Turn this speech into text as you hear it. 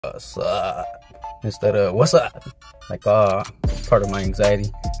What's up? Instead of what's up? Like, it's part of my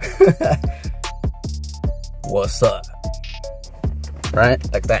anxiety. What's up? Right?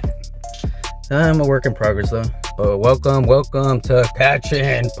 Like that. I'm a work in progress though. But welcome to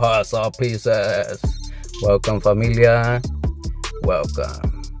Catching Puzzle Pieces. Welcome, familia.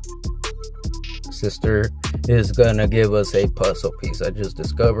 Welcome. Sister is gonna give us a puzzle piece. I just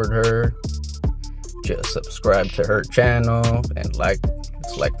discovered her. Just subscribe to her channel and like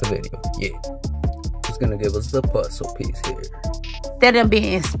the video. Yeah, she's gonna give us the puzzle piece here. Instead of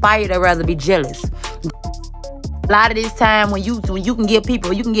being inspired, I'd rather be jealous. A lot of this time when you can give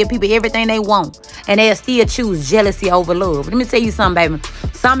people everything they want and they'll still choose jealousy over love. Let me tell you something, baby.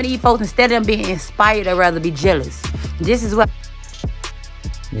 Some of these folks, instead of being inspired, I'd rather be jealous. This is what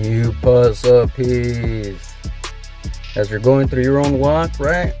new puzzle piece. As you're going through your own walk,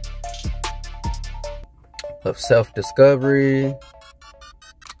 right? Of self-discovery,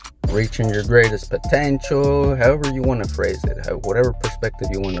 reaching your greatest potential, however you want to phrase it, whatever perspective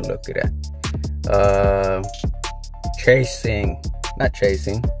you want to look at it.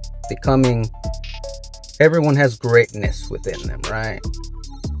 Becoming, everyone has greatness within them, right?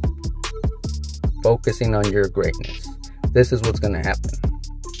 Focusing on your greatness. This is what's going to happen.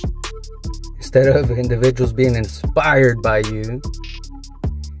 Instead of individuals being inspired by you,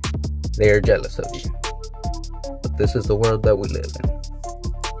 they are jealous of you. But this is the world that we live in.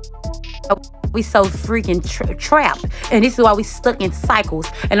 we so freaking trapped, and this is why we stuck in cycles.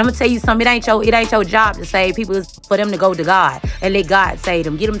 And I'm gonna tell you something. It ain't your job to save people. It's for them to go to God and let God save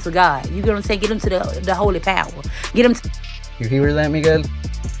them. Get them to God. You get what I'm saying? Get them to the holy power. Get them. You hear that, Miguel?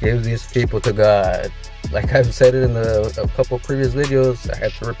 Give these people to God. Like I've said it in a couple previous videos, I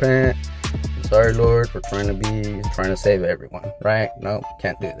had to repent. I'm sorry, Lord, for trying to save everyone. Right? No,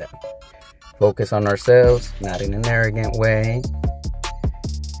 can't do that. Focus on ourselves, not in an arrogant way.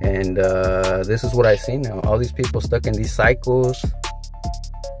 And this is what I see now. All these people stuck in these cycles.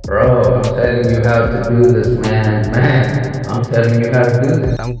 Bro, I'm telling you how to do this, man. I'm telling you how to do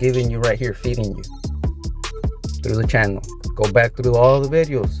this. I'm giving you right here, feeding you through the channel. Go back through all the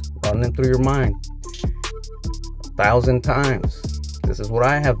videos, run them through your mind 1,000 times. This is what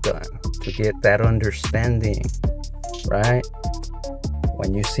I have done to get that understanding, right?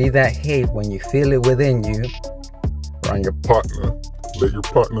 When you see that hate, when you feel it within you, run your partner. Let your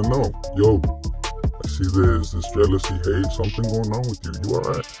partner know, yo, I see there's this jealousy, hate, something going on with you. You all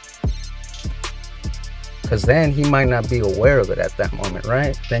right? Because then he might not be aware of it at that moment,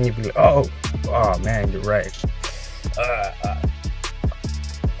 right? Then you'd be like, oh man, you're right.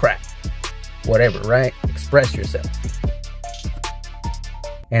 Crap. Whatever, right? Express yourself.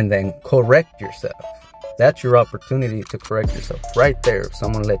 And then correct yourself. That's your opportunity to correct yourself right there if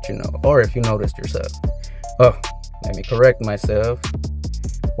someone let you know. Or if you noticed yourself. Oh, let me correct myself.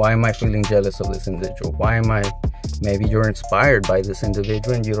 Why am I feeling jealous of this individual? Maybe you're inspired by this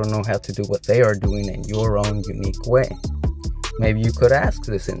individual and you don't know how to do what they are doing in your own unique way. Maybe you could ask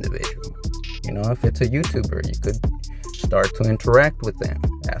this individual. You know, if it's a YouTuber, you could start to interact with them.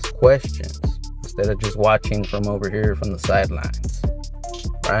 Ask questions instead of just watching from over here from the sidelines.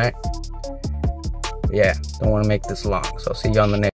 Right? Yeah, don't want to make this long. So I'll see you on the next.